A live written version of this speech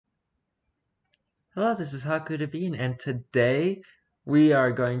Hello, this is Haku the Bean, and today we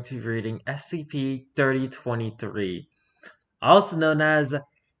are going to be reading SCP-3023, also known as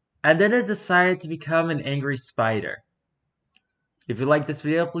And Then It Decided to Become an Angry Spider. If you like this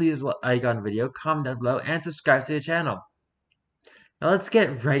video, please like on video, comment down below, and subscribe to the channel. Now let's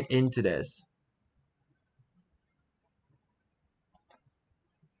get right into this.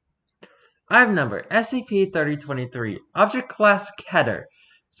 Item number SCP-3023, Object Class Keter,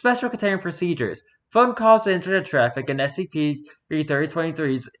 Special Containment Procedures, Phone calls to internet traffic in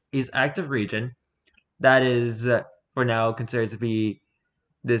SCP-3023's active region, that is, for now, considered to be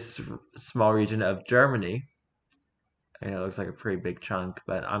this small region of Germany. And it looks like a pretty big chunk,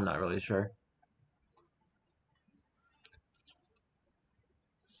 but I'm not really sure.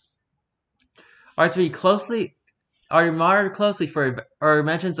 Are to monitored closely for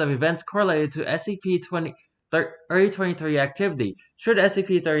mentions of events correlated to SCP-3023 activity. Should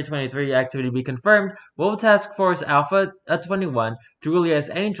SCP-3023 activity be confirmed, Wolf Task Force Alpha 21, Julia's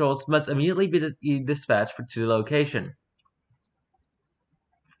Angels, must immediately be dispatched to the location.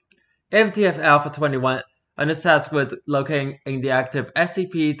 MTF Alpha 21 on is tasked with locating the active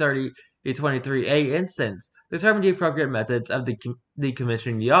SCP-3023-A instance, determine the appropriate methods of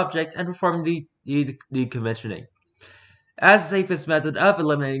decommissioning the object, and perform the decommissioning. As the safest method of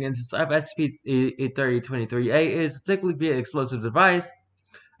eliminating instances of SCP-3023-A is typically via explosive device,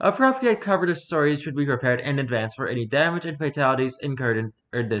 appropriate cover stories should be prepared in advance for any damage and fatalities incurred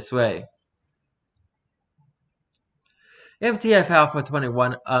in this way. MTF Alpha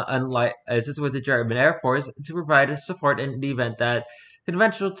 21 is with the German Air Force to provide support in the event that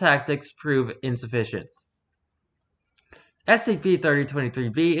conventional tactics prove insufficient.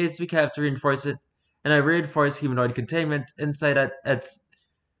 SCP-3023-B is to be kept to reinforce it in a reinforced humanoid containment inside its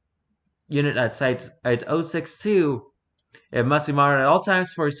unit at Site 062. It must be monitored at all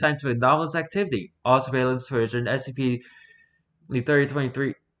times for signs of anomalous activity. All surveillance version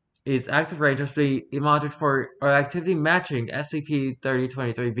SCP-3023 is active range must be monitored for activity matching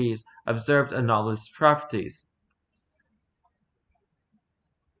SCP-3023-B's observed anomalous properties.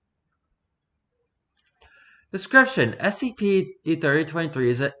 Description: SCP-3023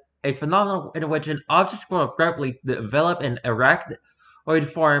 is a phenomenon in which an object will abruptly develop an arachnoid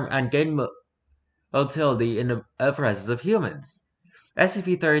form and gain motility in the presence of humans.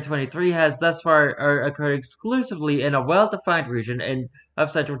 SCP-3023 has thus far occurred exclusively in a well-defined region of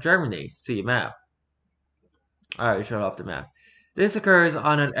central Germany. See map. Alright, showed off the map. This occurs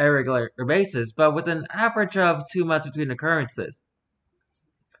on an irregular basis, but with an average of 2 months between occurrences.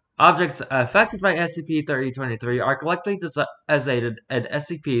 Objects affected by SCP-3023 are collectively designated as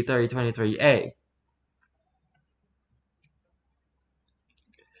SCP-3023-A.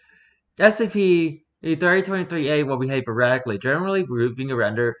 SCP-3023-A will behave erratically, generally moving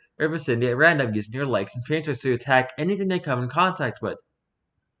around their vicinity at random, using their legs and pincers to attack anything they come in contact with.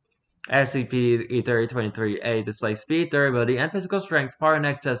 SCP-3023-A displays speed, durability, and physical strength far in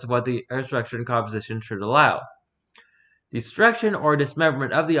excess of what the Earth's structure and composition should allow. Destruction or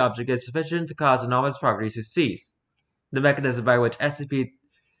dismemberment of the object is sufficient to cause anomalous properties to cease. The mechanism by which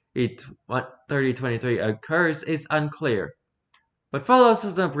SCP-3023 occurs is unclear. What follows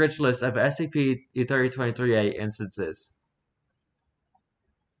is an abridged list of SCP-3023-A instances.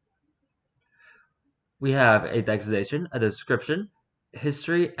 We have a designation, a description,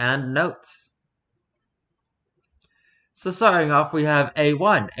 history, and notes. So starting off, we have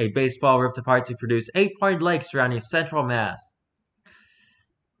A1, a baseball ripped apart to produce 8-point legs surrounding a central mass.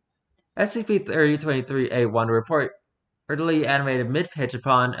 SCP-3023-A1 reportedly animated mid-pitch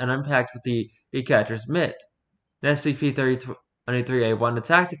upon an impact with the catcher's mitt. SCP-3023-A1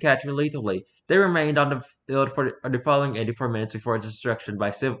 attacked the catcher lethally. They remained on the field for the following 84 minutes before its destruction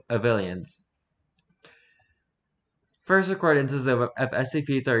by civilians. First recorded instance of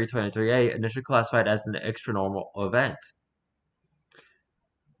SCP-3023-A, initially classified as an extranormal event.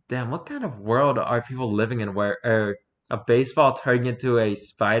 Damn, what kind of world are people living in where a baseball turning into a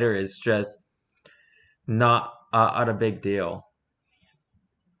spider is just not a big deal?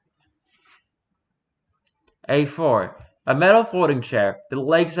 A4. A metal folding chair. The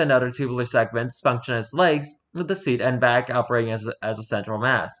legs and other tubular segments function as legs, with the seat and back operating as a central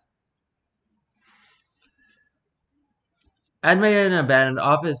mass. Animated in an abandoned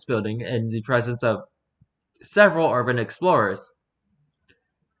office building in the presence of several urban explorers.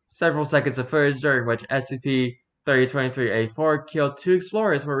 Several seconds of footage during which SCP-3023-A4 killed 2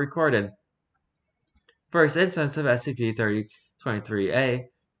 explorers were recorded. First instance of SCP-3023-A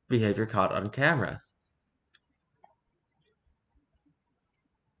behavior caught on camera.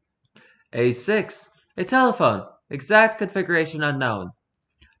 A6. A telephone. Exact configuration unknown.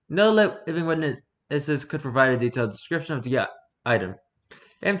 No living witness eyewitnesses could provide a detailed description of the item.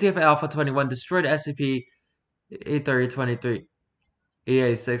 MTF Alpha 21 destroyed SCP-8323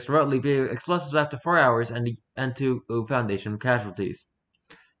 EA6 remotely via explosives after 4 hours and 2 Foundation casualties.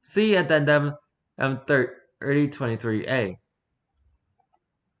 See Addendum M3023A.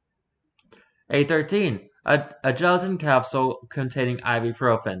 A13. A gelatin capsule containing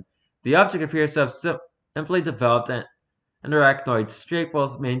ibuprofen. The object appears to have simply developed an arachnoid shape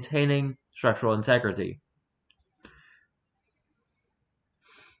while maintaining structural integrity.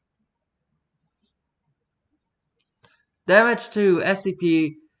 Damage to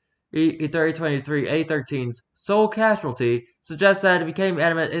SCP-3023-A13's sole casualty suggests that it became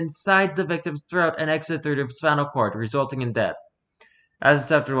animate inside the victim's throat and exited through the spinal cord, resulting in death. As the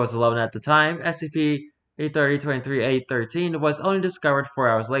scepter was alone at the time, SCP-3023-A13 was only discovered 4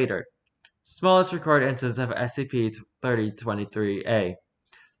 hours later. Smallest recorded instance of SCP-3023-A.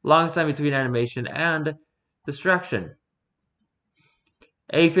 Longest time between animation and destruction.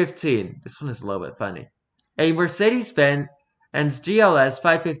 A15. This one is a little bit funny. A Mercedes-Benz GLS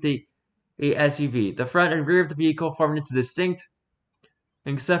 550 SUV. The front and rear of the vehicle formed into distinct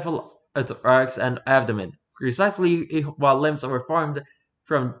encephalothorax and abdomen, respectively, while limbs were formed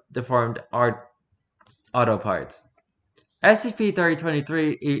from deformed auto parts.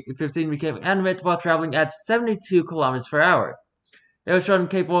 SCP-3023-15 became animate while traveling at 72 km per hour. It was shown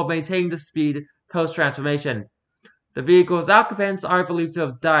capable of maintaining the speed post-transformation. The vehicle's occupants are believed to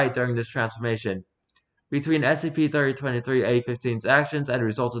have died during this transformation. Between SCP-3023-A15's actions and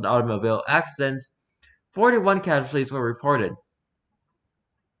resultant automobile accidents, 41 casualties were reported.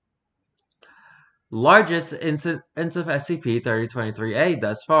 Largest incidence of SCP-3023-A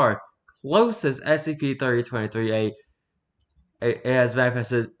thus far. Closest SCP-3023-A has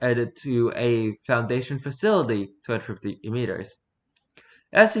manifested to a Foundation facility 250 meters.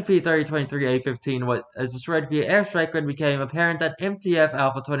 SCP-3023-A15 was destroyed via airstrike when it became apparent that MTF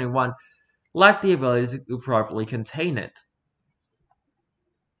Alpha 21 lacked the ability to properly contain it.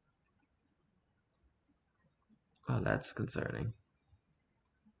 Oh, that's concerning.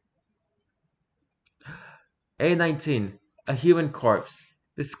 A19, a human corpse.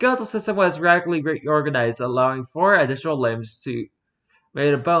 The skeletal system was radically reorganized, allowing 4 additional limbs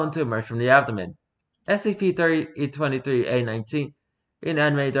made of bone to emerge from the abdomen. SCP-3023-A19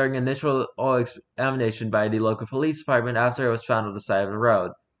 inanimated during initial examination by the local police department after it was found on the side of the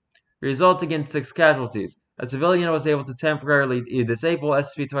road, resulting in 6 casualties. A civilian was able to temporarily disable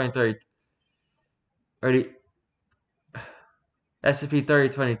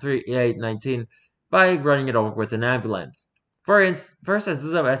SCP-3023-A19 by running it over with an ambulance. First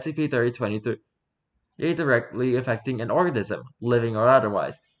instance of SCP-3023 directly affecting an organism, living or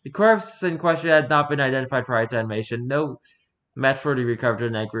otherwise. The corpse in question had not been identified prior to animation. No match for the recovered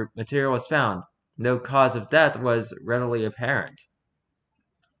genetic group material was found. No cause of death was readily apparent.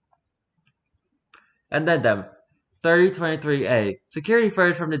 Addendum 3023-A. Security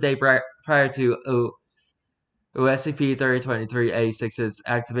footage from the day prior to SCP-3023-A6's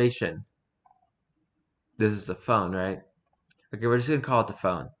activation. This is the phone, right? Okay, we're just gonna call it the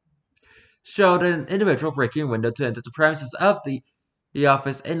phone. Showed an individual breaking a window to enter the premises of the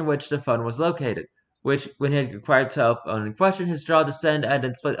office in which the phone was located, which, when he had acquired the telephone in question, his jaw descended and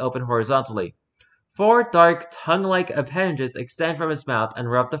then split open horizontally. 4 dark, tongue-like appendages extend from his mouth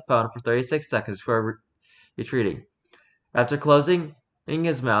and rub the phone for 36 seconds before retreating. After closing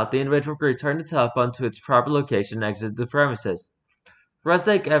his mouth, the individual returned the telephone to its proper location and exited the premises.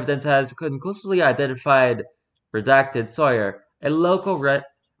 Forensic evidence has conclusively identified redacted Sawyer, a local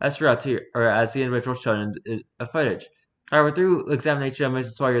restaurateur, as the individual shown in the footage. However, through examination of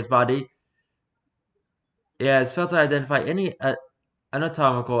Mr. Sawyer's body, it has failed to identify any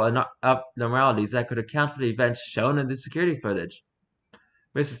anatomical abnormalities that could account for the events shown in the security footage.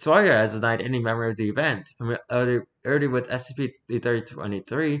 Mr. Sawyer has denied any memory of the event, familiarity with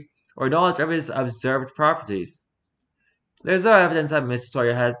SCP-3023, or knowledge of its observed properties. There is no evidence that Mr.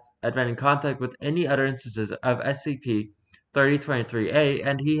 Sawyer has been in contact with any other instances of SCP-3023-A,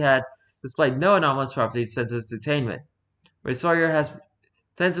 and he had displayed no anomalous properties since his detainment. Mr. Sawyer has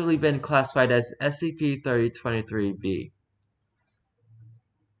tentatively been classified as SCP-3023-B.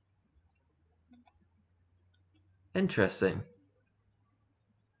 Interesting.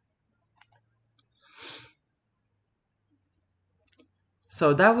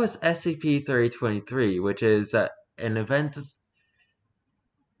 So that was SCP-3023, which is an event,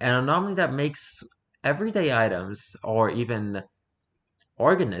 an anomaly that makes everyday items, or even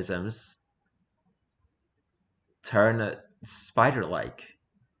organisms, turn spider-like.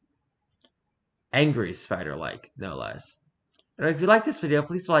 Angry spider-like, no less. And if you like this video,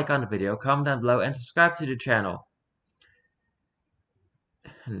 please like on the video, comment down below, and subscribe to the channel.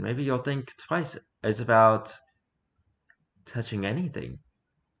 And maybe you'll think twice as about touching anything.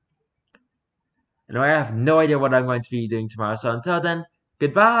 Anyway, I have no idea what I'm going to be doing tomorrow, so until then,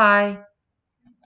 goodbye!